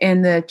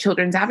in the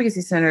children's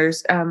advocacy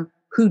centers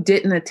who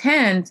didn't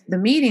attend the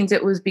meetings,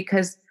 it was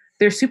because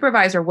their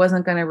supervisor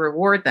wasn't going to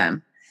reward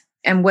them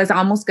and was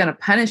almost going to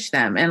punish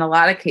them. In a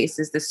lot of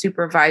cases, the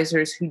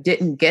supervisors who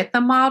didn't get the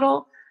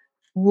model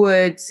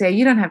would say,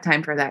 you don't have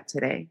time for that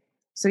today.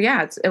 So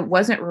yeah, it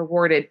wasn't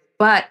rewarded,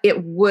 but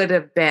it would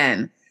have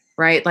been,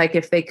 right? Like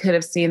if they could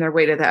have seen their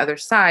way to the other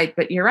side.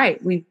 But you're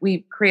right.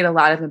 We create a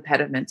lot of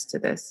impediments to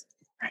this.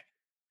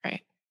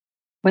 Right.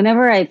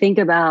 Whenever I think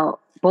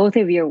about both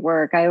of your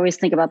work, I always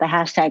think about the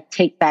hashtag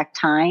Take Back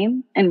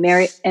Time. And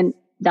Mary and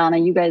Donna,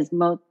 you guys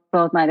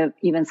both might have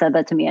even said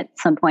that to me at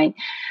some point.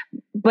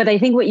 But I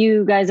think what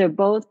you guys are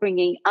both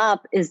bringing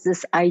up is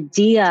this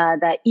idea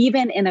that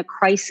even in a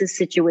crisis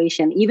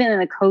situation, even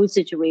in a code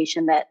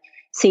situation that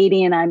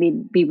Sadie and I may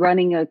be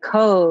running a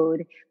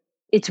code,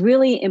 it's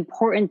really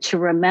important to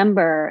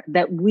remember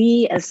that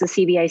we as the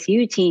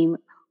CVICU team,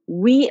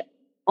 we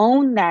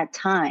own that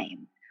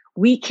time.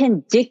 We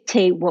can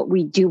dictate what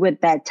we do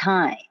with that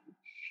time.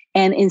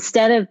 And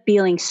instead of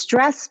feeling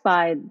stressed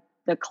by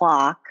the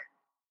clock,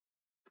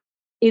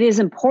 it is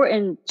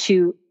important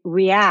to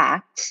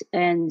react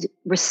and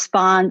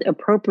respond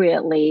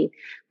appropriately.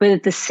 But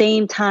at the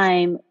same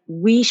time,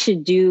 we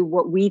should do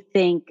what we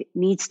think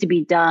needs to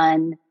be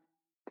done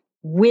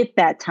with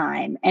that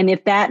time. And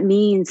if that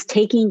means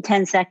taking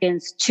 10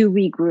 seconds to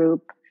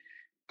regroup,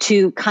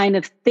 to kind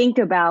of think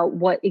about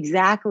what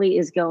exactly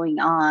is going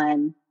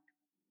on,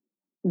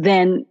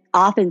 then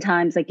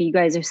oftentimes, like you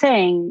guys are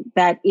saying,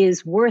 that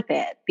is worth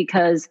it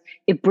because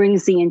it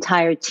brings the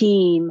entire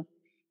team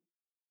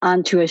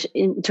into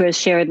a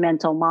shared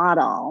mental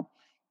model.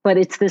 But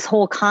it's this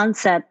whole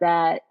concept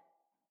that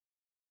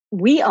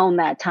we own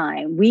that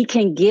time. We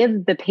can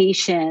give the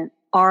patient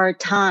our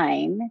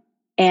time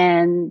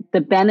and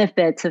the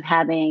benefits of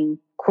having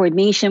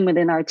coordination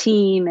within our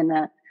team and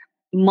the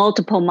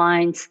multiple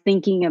minds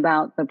thinking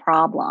about the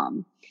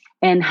problem,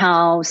 and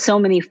how so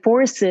many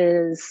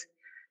forces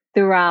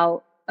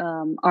throughout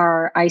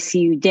our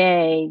ICU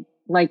day,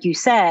 like you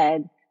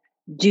said,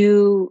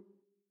 do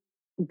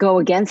go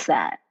against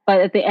that.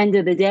 But at the end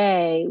of the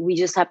day, we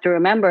just have to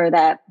remember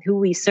that who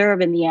we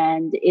serve in the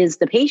end is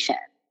the patient.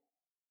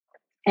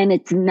 And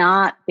it's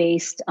not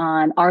based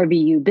on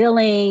RVU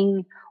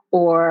billing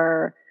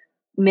or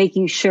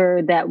making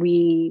sure that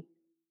we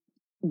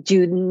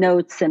do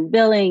notes and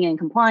billing and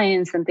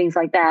compliance and things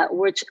like that,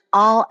 which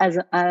all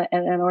at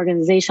an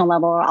organizational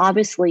level are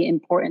obviously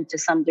important to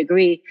some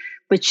degree,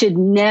 but should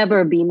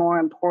never be more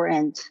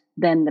important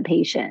than the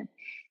patient.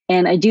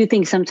 And I do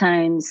think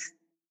sometimes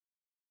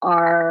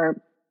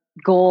our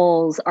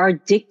goals are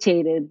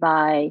dictated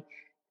by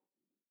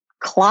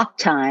clock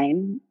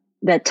time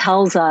that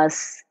tells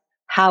us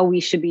how we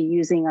should be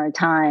using our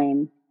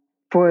time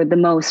for the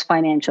most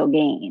financial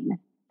gain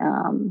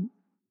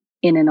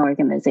in an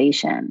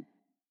organization.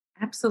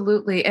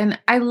 Absolutely. And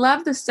I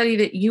love the study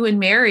that you and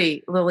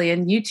Mary,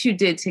 Lillian, you two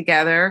did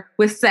together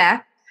with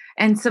Seth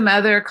and some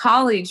other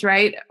colleagues,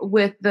 right?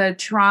 With the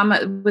trauma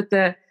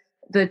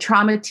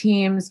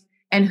teams,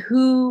 and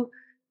who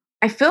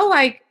I feel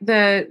like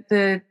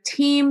the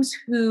teams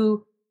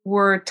who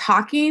were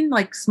talking,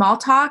 like small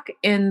talk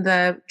in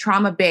the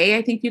trauma bay,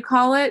 I think you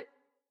call it,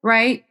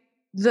 right?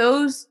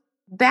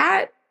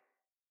 That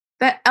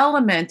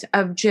element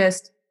of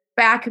just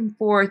back and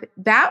forth,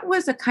 that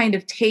was a kind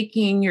of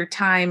taking your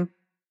time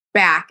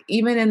back,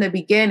 even in the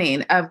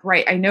beginning of,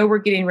 right, I know we're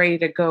getting ready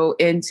to go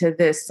into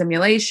this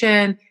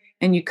simulation,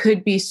 and you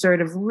could be sort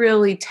of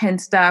really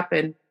tensed up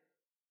and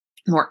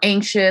more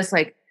anxious,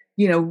 like,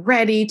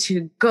 ready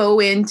to go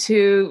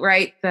into,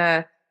 right,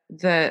 the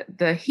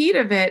heat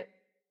of it,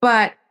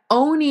 but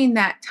owning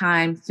that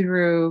time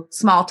through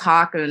small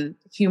talk and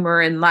humor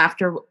and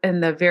laughter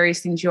and the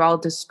various things you all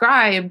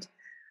described,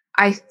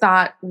 I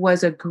thought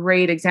was a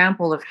great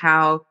example of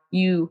how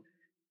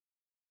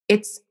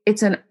it's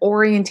an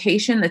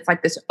orientation. It's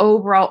like this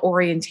overall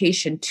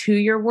orientation to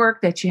your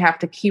work that you have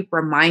to keep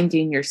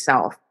reminding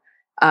yourself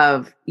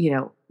of,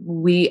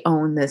 we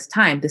own this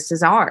time. This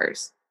is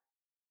ours.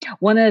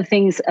 One of the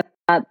things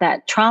about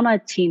that trauma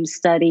team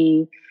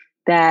study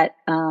that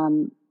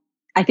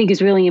I think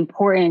is really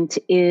important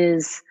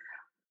is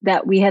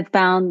that we had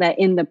found that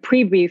in the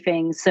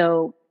pre-briefing,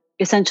 so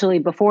essentially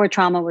before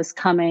trauma was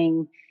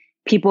coming,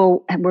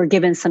 people were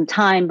given some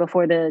time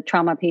before the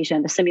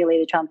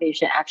simulated trauma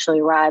patient actually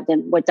arrived.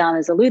 And what Don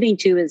is alluding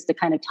to is the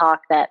kind of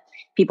talk that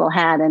people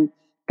had. And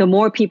the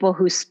more people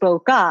who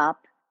spoke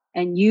up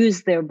and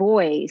used their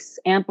voice,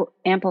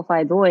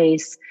 amplified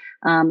voice,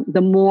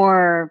 the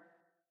more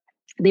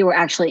they were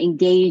actually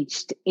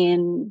engaged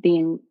in the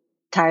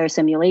entire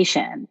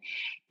simulation.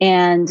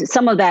 And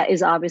some of that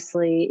is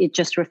obviously, it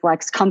just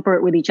reflects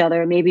comfort with each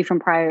other, maybe from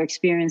prior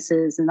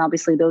experiences. And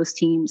obviously those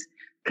teams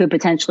could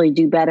potentially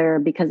do better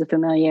because of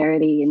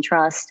familiarity and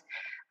trust.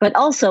 But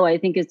also, I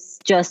think it's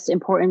just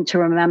important to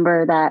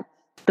remember that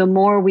the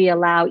more we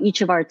allow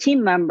each of our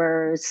team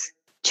members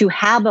to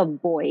have a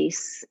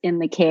voice in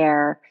the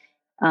care,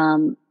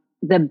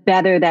 the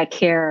better that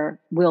care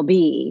will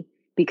be,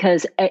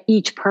 because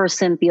each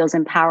person feels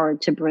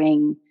empowered to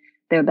bring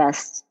their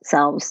best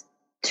selves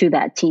to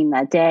that team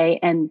that day.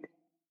 And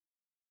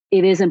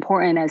it is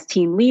important as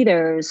team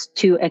leaders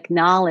to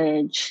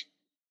acknowledge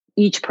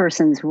each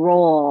person's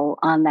role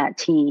on that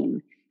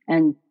team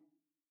and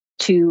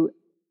to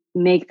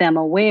make them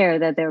aware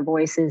that their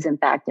voice is in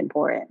fact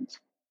important.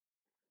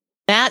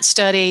 That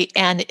study,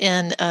 and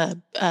in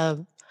a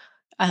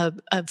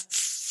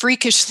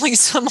freakishly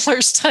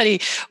similar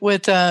study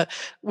with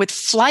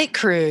flight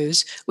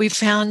crews, we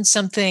found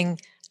something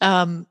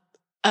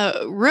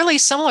really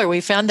similar.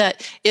 We found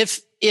that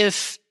if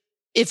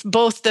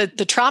both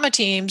the trauma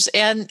teams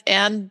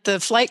and the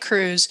flight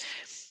crews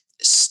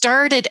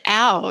started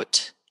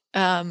out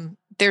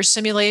their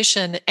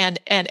simulation, and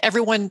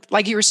everyone,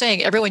 like you were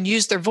saying, everyone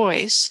used their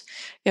voice,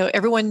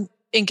 everyone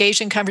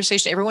engaged in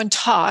conversation, everyone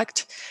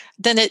talked,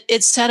 then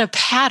it set a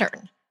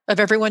pattern of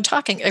everyone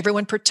talking,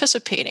 everyone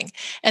participating.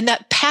 And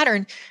that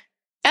pattern,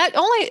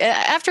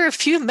 after a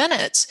few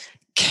minutes,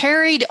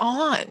 carried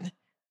on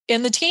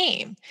in the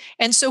team.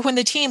 And so when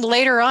the team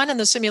later on in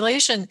the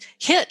simulation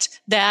hit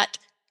that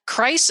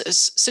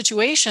crisis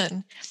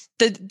situation,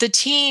 the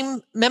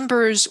team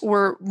members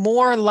were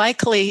more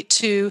likely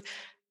to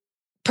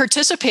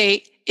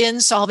participate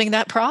in solving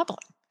that problem.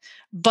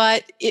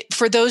 But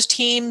for those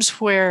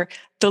teams where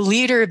the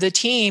leader of the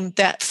team,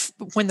 that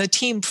when the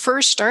team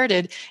first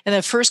started, in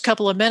the first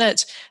couple of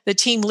minutes, the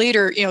team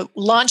leader,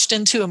 launched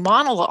into a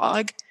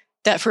monologue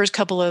that first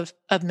couple of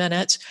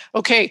minutes.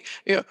 Okay,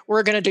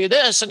 we're going to do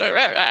this,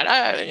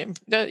 and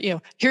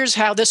here's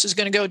how this is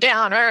going to go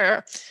down,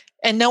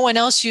 and no one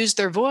else used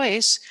their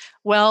voice.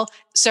 Well,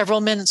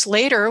 several minutes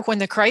later, when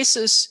the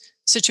crisis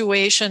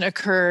situation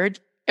occurred,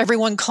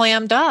 everyone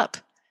clammed up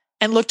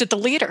and looked at the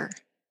leader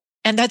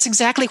And that's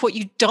exactly what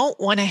you don't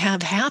want to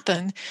have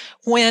happen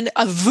when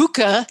a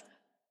VUCA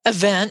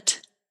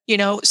event,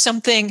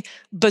 something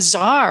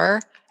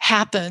bizarre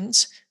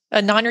happens,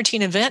 a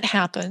non-routine event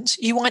happens.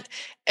 You want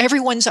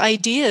everyone's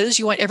ideas.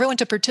 You want everyone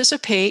to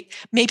participate.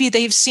 Maybe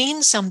they've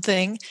seen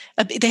something.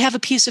 They have a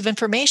piece of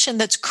information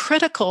that's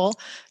critical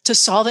to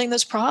solving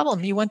this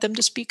problem. You want them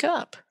to speak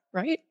up,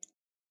 right?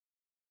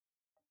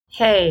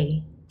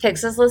 Hey,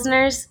 Pyxis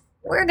listeners,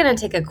 we're going to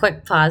take a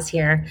quick pause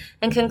here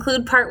and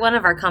conclude part 1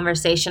 of our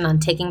conversation on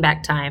taking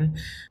back time.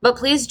 But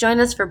please join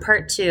us for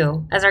part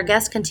 2 as our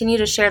guests continue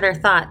to share their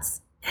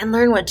thoughts and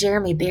learn what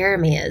Jeremy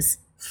Bearimy is.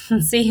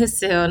 See you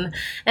soon,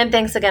 and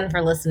thanks again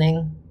for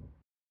listening.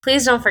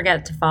 Please don't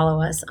forget to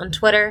follow us on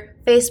Twitter,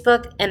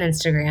 Facebook, and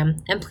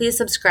Instagram, and please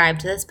subscribe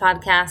to this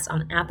podcast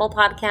on Apple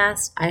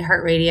Podcasts,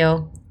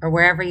 iHeartRadio, or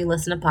wherever you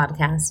listen to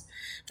podcasts.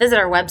 Visit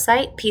our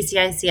website,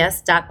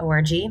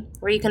 pcics.org,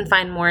 where you can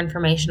find more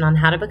information on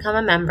how to become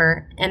a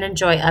member and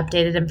enjoy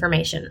updated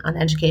information on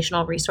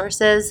educational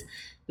resources,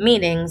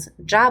 meetings,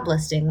 job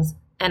listings,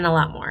 and a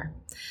lot more.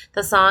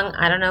 The song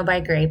I Don't Know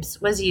by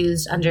Grapes was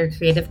used under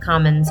Creative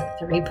Commons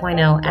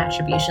 3.0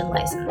 Attribution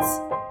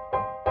License.